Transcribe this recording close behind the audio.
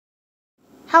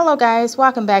Hello guys,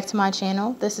 welcome back to my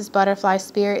channel. This is Butterfly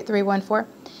Spirit 314.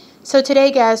 So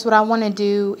today guys, what I want to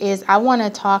do is I want to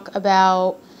talk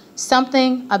about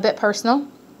something a bit personal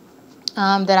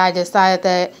that I decided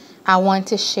that I want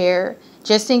to share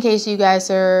just in case you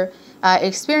guys are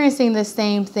experiencing the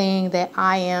same thing that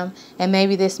I am, and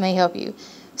maybe this may help you.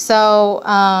 So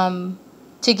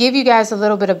to give you guys a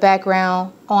little bit of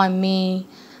background on me,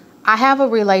 I have a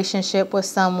relationship with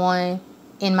someone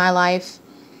in my life,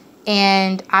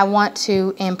 and I want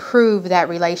to improve that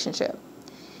relationship.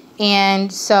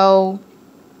 And so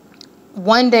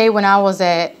one day when I was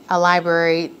at a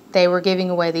library, they were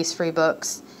giving away these free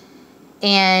books.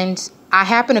 And I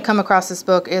happened to come across this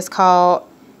book. It's called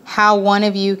How One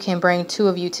of You Can Bring Two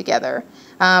of You Together.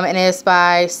 And it's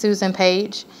by Susan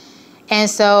Page. And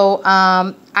so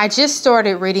I just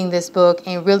started reading this book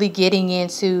and really getting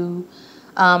into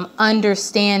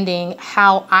understanding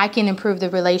how I can improve the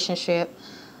relationship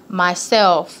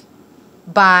myself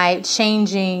by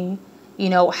changing,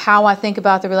 how I think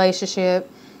about the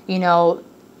relationship,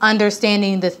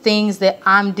 understanding the things that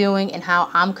I'm doing and how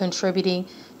I'm contributing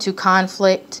to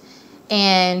conflict,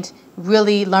 and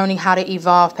really learning how to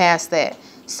evolve past that.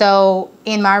 So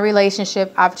in my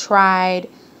relationship, I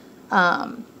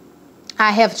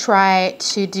have tried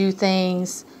to do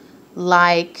things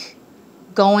like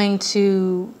going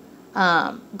to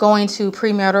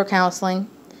premarital counseling.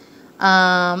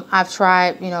 I've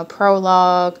tried,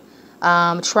 prologue,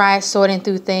 tried sorting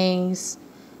through things,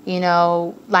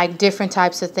 like different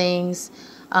types of things.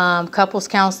 Couples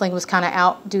counseling was kind of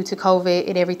out due to COVID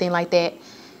and everything like that.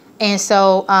 And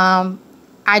so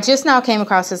I just now came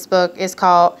across this book. It's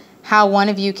called How One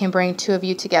of You Can Bring Two of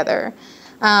You Together.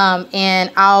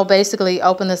 And I'll basically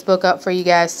open this book up for you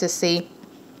guys to see.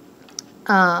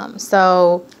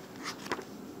 So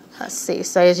let's see.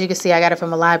 So as you can see, I got it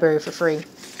from a library for free.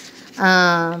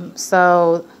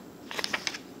 So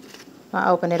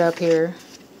I'll open it up here.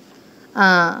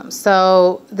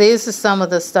 So this is some of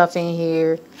the stuff in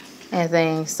here and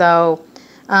things. So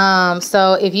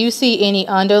if you see any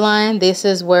underline, this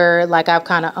is where like I've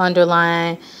kind of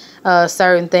underlined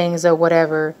certain things or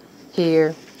whatever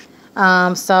here.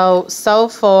 So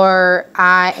far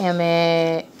I am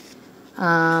at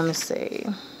let's see.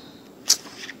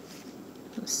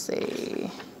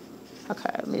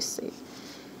 Okay, let me see.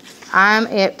 I'm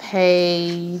at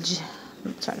page,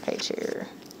 let me turn the page here.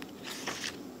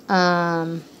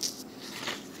 Okay.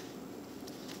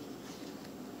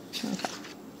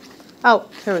 Oh,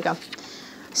 here we go.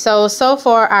 So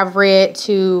far I've read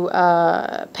to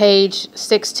page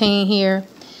 16 here.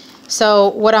 So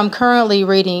what I'm currently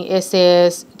reading, it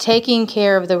says, taking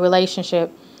care of the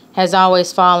relationship has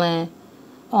always fallen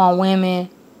on women.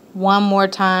 One more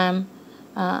time.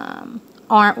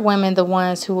 Aren't women the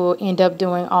ones who will end up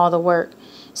doing all the work?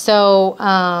 So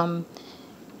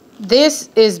this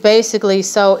is basically,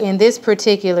 so in this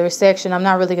particular section, I'm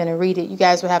not really going to read it. You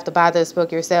guys would have to buy this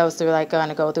book yourselves to like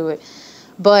kind of go through it.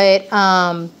 But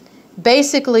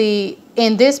basically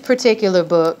in this particular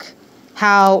book,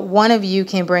 How One of You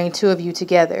Can Bring Two of You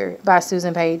Together by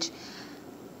Susan Page.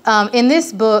 In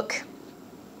this book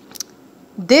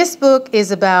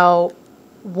is about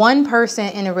one person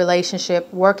in a relationship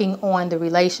working on the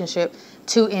relationship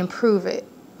to improve it.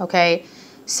 Okay.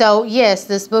 So yes,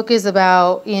 this book is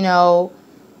about,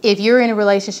 if you're in a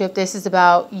relationship, this is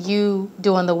about you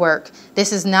doing the work.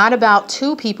 This is not about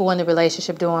two people in the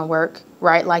relationship doing work,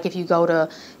 right? Like if you go to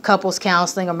couples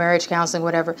counseling or marriage counseling,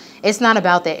 whatever, it's not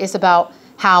about that. It's about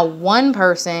how one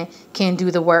person can do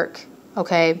the work.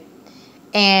 Okay.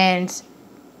 And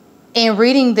in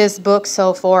reading this book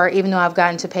so far, even though I've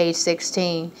gotten to page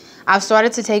 16, I've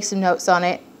started to take some notes on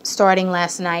it starting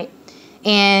last night.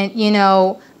 And,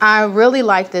 I really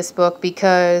like this book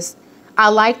because I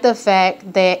like the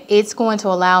fact that it's going to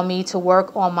allow me to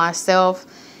work on myself.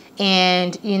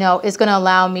 And, it's going to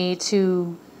allow me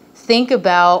to think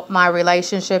about my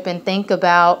relationship and think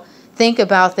about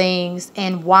things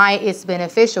and why it's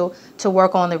beneficial to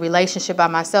work on the relationship by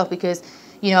myself. Because,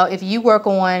 if you work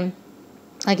on,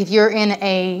 like if you're in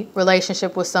a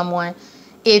relationship with someone,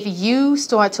 if you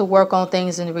start to work on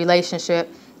things in the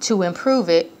relationship to improve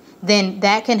it, then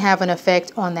that can have an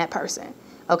effect on that person.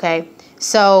 Okay.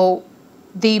 So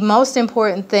the most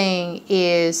important thing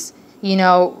is,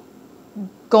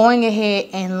 going ahead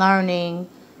and learning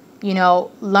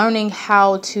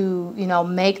how to,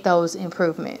 make those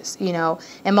improvements,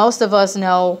 and most of us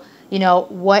know,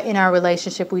 what in our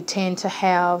relationship we tend to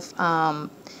have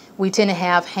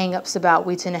hang-ups about,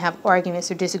 we tend to have arguments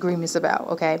or disagreements about.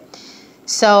 Okay.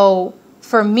 So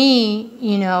for me,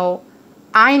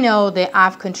 I know that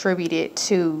I've contributed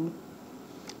to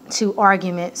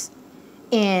arguments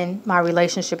in my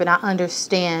relationship, and I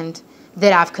understand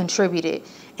that I've contributed.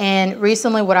 And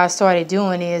recently what I started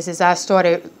doing is I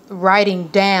started writing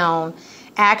down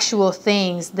actual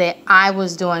things that I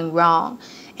was doing wrong.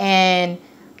 And,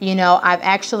 I've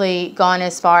actually gone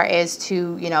as far as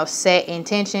to, set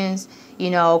intentions,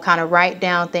 kind of write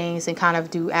down things and kind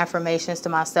of do affirmations to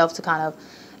myself to kind of,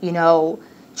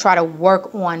 try to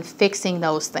work on fixing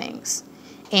those things.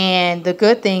 And the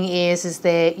good thing is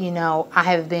that, I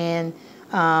have been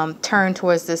turned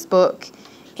towards this book.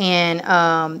 And,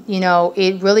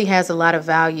 it really has a lot of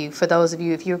value for those of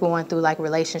you, if you're going through like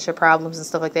relationship problems and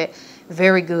stuff like that.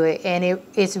 Very good. And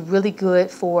it's really good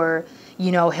for,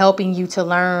 helping you to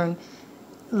learn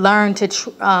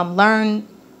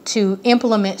to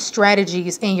implement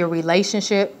strategies in your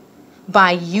relationship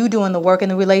by you doing the work in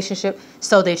the relationship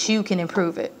so that you can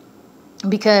improve it.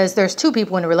 Because there's two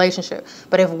people in a relationship,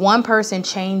 but if one person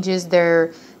changes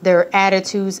their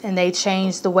attitudes and they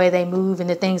change the way they move and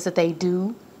the things that they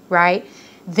do, right,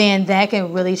 then that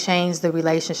can really change the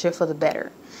relationship for the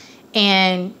better.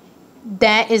 And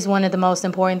that is one of the most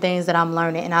important things that I'm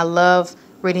learning. And I love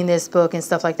reading this book and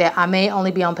stuff like that. I may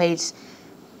only be on page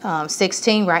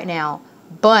 16 right now,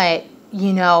 but,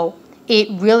 it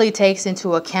really takes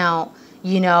into account,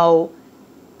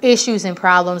 issues and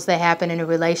problems that happen in a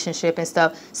relationship and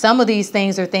stuff. Some of these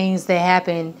things are things that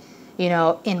happen,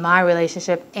 in my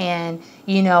relationship. And,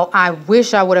 I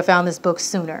wish I would have found this book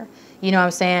sooner. You know what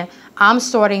I'm saying? I'm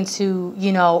starting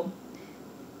to,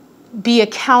 be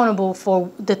accountable for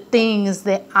the things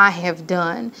that I have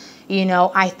done.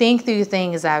 I think through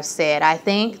things I've said. I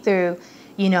think through,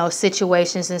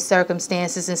 situations and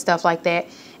circumstances and stuff like that.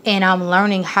 And I'm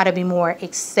learning how to be more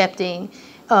accepting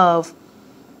of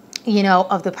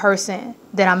of the person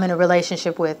that I'm in a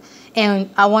relationship with. And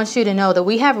I want you to know that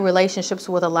we have relationships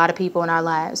with a lot of people in our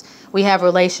lives. We have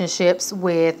relationships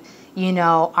with,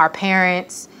 our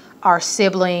parents, our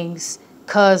siblings,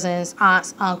 cousins,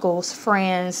 aunts, uncles,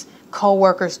 friends,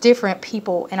 co-workers, different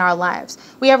people in our lives.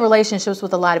 We have relationships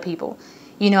with a lot of people.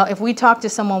 If we talk to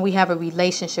someone, we have a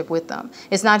relationship with them.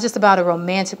 It's not just about a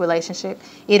romantic relationship.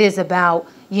 It is about,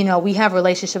 we have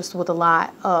relationships with a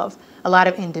lot of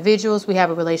individuals. We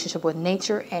have a relationship with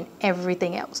nature and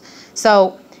everything else.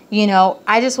 So,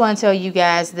 I just want to tell you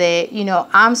guys that,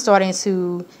 I'm starting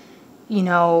to,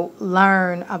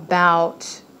 learn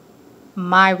about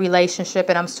my relationship,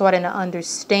 and I'm starting to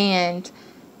understand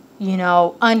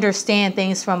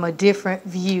things from a different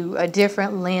view, a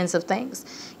different lens of things,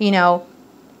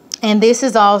 And this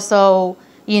is also,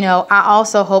 I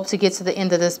also hope to get to the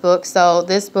end of this book. So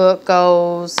this book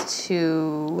goes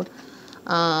to,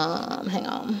 hang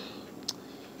on.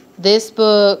 This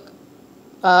book,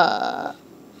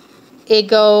 it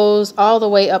goes all the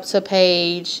way up to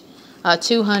page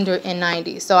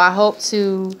 290. So I hope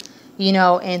to,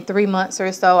 in 3 months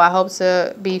or so, I hope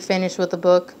to be finished with the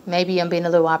book. Maybe I'm being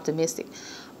a little optimistic.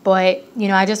 But,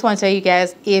 I just want to tell you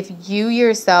guys, if you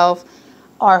yourself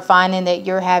are finding that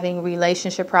you're having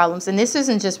relationship problems, and this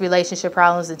isn't just relationship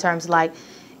problems in terms of like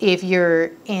if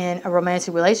you're in a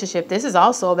romantic relationship, this is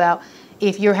also about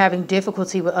if you're having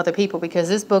difficulty with other people, because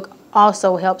this book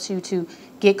also helps you to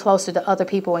get closer to other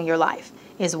people in your life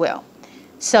as well.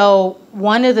 So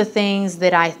one of the things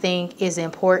that I think is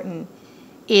important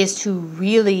is to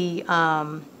really,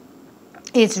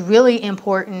 it's really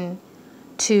important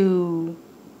to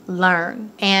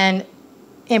learn, and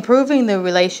improving the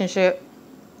relationship,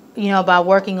 by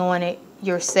working on it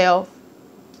yourself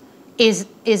is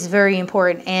very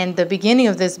important. And the beginning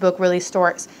of this book really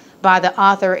starts by the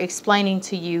author explaining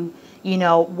to you,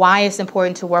 why it's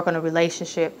important to work on a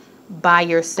relationship by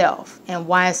yourself and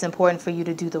why it's important for you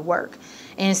to do the work.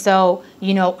 And so,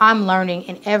 I'm learning,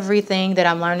 and everything that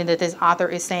I'm learning that this author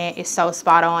is saying is so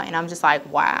spot on. And I'm just like,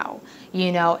 wow,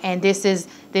 and this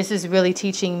is really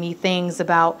teaching me things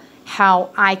about how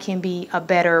I can be a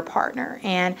better partner,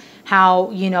 and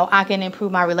how, I can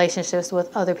improve my relationships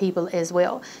with other people as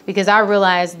well. Because I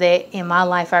realized that in my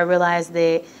life,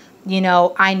 that,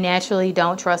 I naturally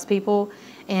don't trust people.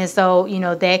 And so,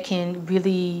 that can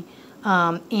really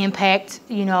impact,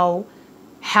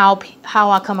 how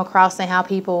I come across and how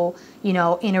people,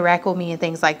 interact with me and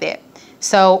things like that.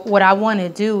 So what I want to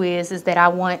do is that I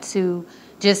want to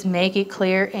just make it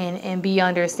clear and be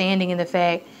understanding in the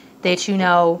fact that,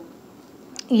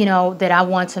 that I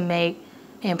want to make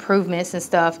improvements and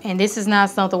stuff. And this is not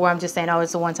something where I'm just saying, oh,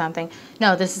 it's a one-time thing.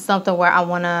 No, this is something where I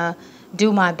want to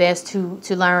do my best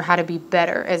to learn how to be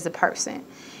better as a person.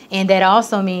 And that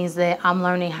also means that I'm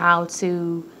learning how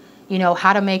to,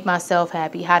 how to make myself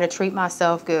happy, how to treat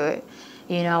myself good.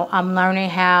 I'm learning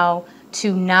how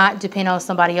to not depend on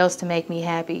somebody else to make me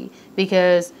happy,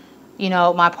 because,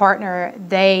 my partner,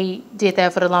 they did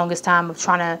that for the longest time of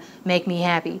trying to make me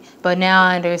happy. But now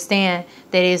I understand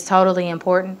that it's totally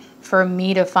important for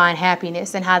me to find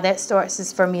happiness, and how that starts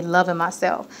is for me loving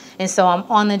myself. And so I'm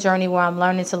on the journey where I'm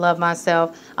learning to love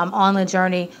myself. I'm on the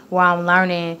journey where I'm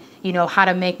learning, how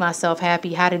to make myself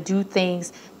happy, how to do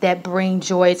things that bring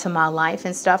joy to my life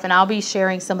and stuff. And I'll be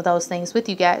sharing some of those things with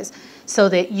you guys so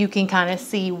that you can kind of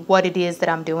see what it is that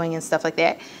I'm doing and stuff like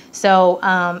that. So,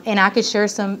 and I could share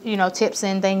some, tips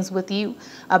and things with you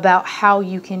about how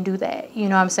you can do that. You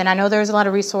know what I'm saying? I know there's a lot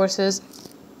of resources,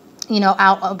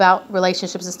 out about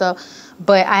relationships and stuff,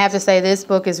 but I have to say this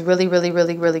book is really, really,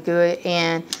 really, really good.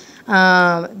 And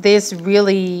this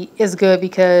really is good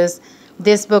because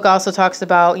this book also talks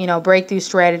about, breakthrough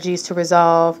strategies to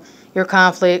resolve your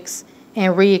conflicts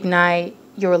and reignite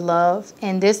your love.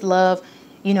 And this love,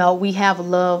 we have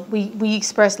love. We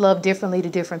express love differently to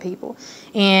different people.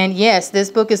 And yes,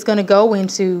 this book is going to go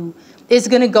into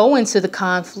the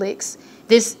conflicts.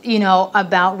 This,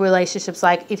 about relationships.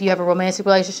 Like if you have a romantic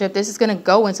relationship, this is going to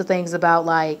go into things about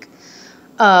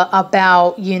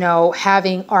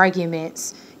having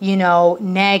arguments,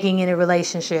 nagging in a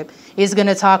relationship. It's going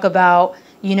to talk about,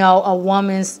 a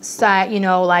woman's side,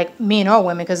 like men or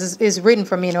women, because it's written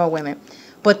for men or women.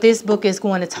 But this book is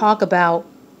going to talk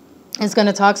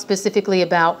specifically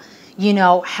about,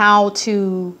 how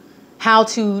to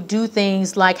do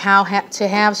things, like to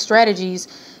have strategies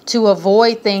to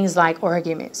avoid things like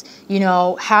arguments,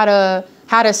 how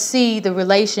to see the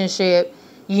relationship,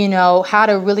 how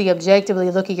to really objectively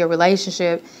look at your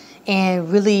relationship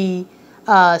and really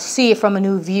see it from a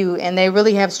new view. And they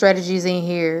really have strategies in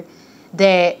here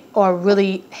that are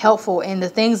really helpful. And the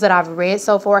things that I've read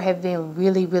so far have been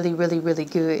really, really, really, really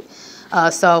good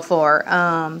so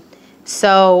far.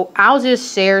 So I'll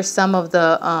just share some of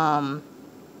the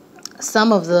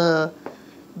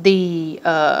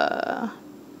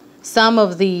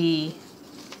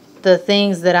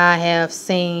things that I have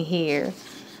seen here.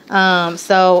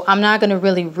 So I'm not going to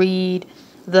really read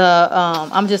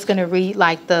I'm just going to read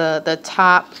like the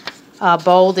top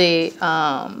bolded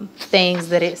things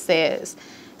that it says.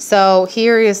 So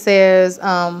here it says,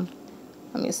 let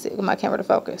me see, get my camera to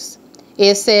focus.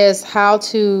 It says how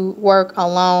to work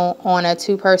alone on a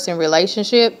two-person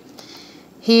relationship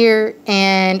here.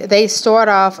 And they start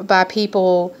off by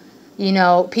people's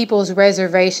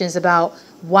reservations about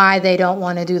why they don't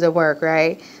want to do the work,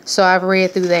 right? So I've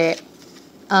read through that.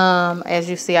 As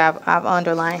you see, I've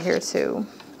underlined here too.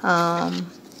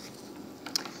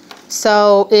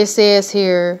 So it says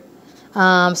here,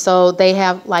 so they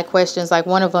have like questions, like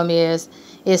one of them is,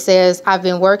 it says, I've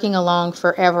been working alone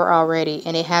forever already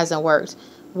and it hasn't worked.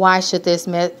 Why should this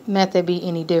method be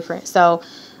any different? So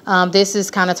this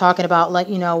is kind of talking about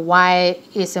why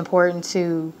it's important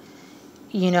to,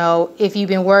 if you've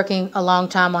been working a long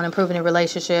time on improving a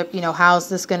relationship, how's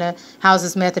this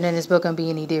method in this book gonna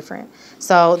be any different?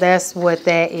 So that's what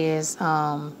that is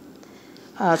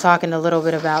talking a little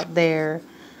bit about there.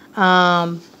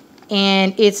 And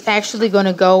it's actually going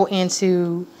to go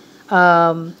into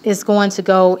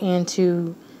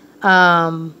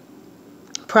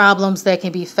problems that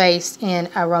can be faced in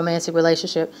a romantic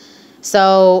relationship.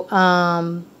 So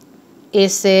it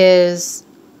says,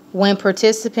 when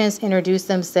participants introduce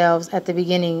themselves at the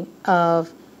beginning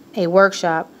of a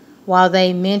workshop, while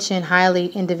they mention highly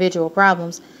individual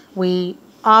problems, we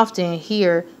often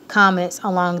hear comments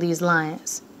along these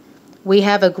lines. We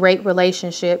have a great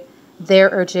relationship.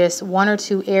 There are just one or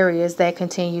two areas that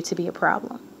continue to be a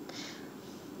problem.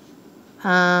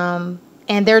 And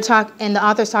the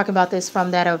author's talking about this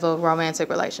from that of a romantic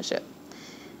relationship.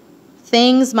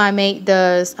 Things my mate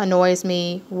does annoys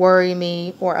me, worry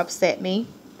me, or upset me.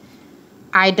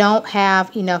 I don't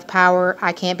have enough power.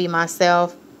 I can't be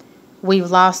myself.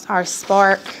 We've lost our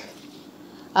spark.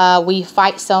 We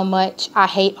fight so much. I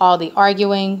hate all the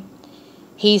arguing.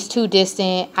 He's too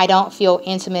distant. I don't feel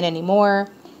intimate anymore.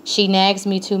 She nags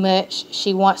me too much.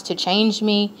 She wants to change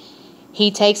me. He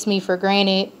takes me for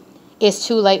granted. It's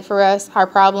too late for us. Our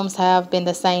problems have been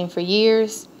the same for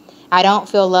years. I don't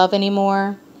feel love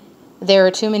anymore. There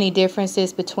are too many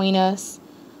differences between us.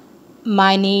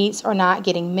 My needs are not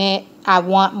getting met. I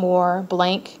want more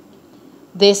blank.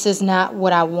 This is not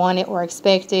what I wanted or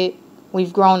expected.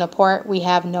 We've grown apart. We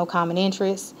have no common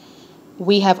interests.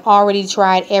 We have already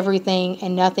tried everything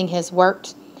and nothing has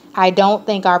worked. I don't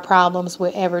think our problems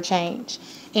will ever change.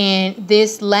 And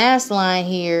this last line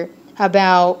here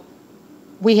about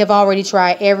we have already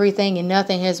tried everything and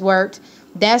nothing has worked,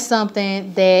 that's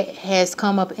something that has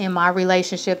come up in my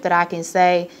relationship that I can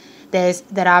say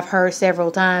that I've heard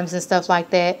several times and stuff like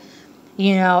that.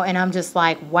 you know, and I'm just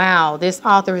like, wow, this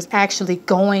author is actually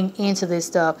going into this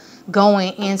stuff,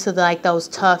 going into like those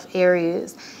tough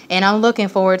areas. And I'm looking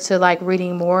forward to like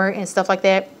reading more and stuff like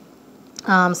that.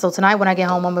 So tonight when I get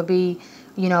home, I'm going to be,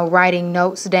 you know, writing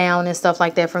notes down and stuff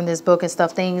like that from this book and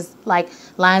stuff, things like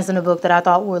lines in the book that I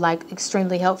thought were like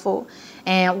extremely helpful.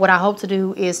 And what I hope to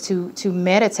do is to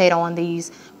meditate on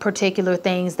these particular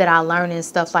things that I learned and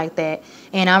stuff like that.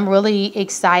 And I'm really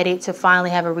excited to finally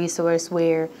have a resource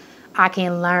where I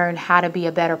can learn how to be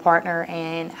a better partner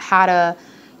and how to,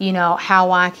 you know,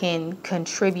 how I can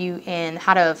contribute and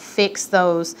how to fix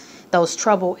those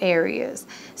trouble areas.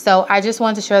 So I just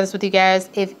wanted to share this with you guys.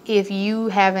 If you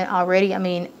haven't already, I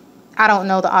mean, I don't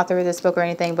know the author of this book or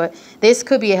anything, but this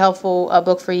could be a helpful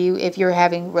book for you if you're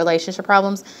having relationship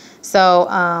problems. So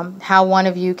How One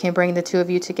of You Can Bring the Two of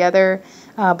You Together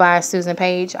by Susan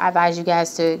Page. I advise you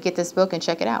guys to get this book and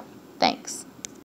check it out. Thanks.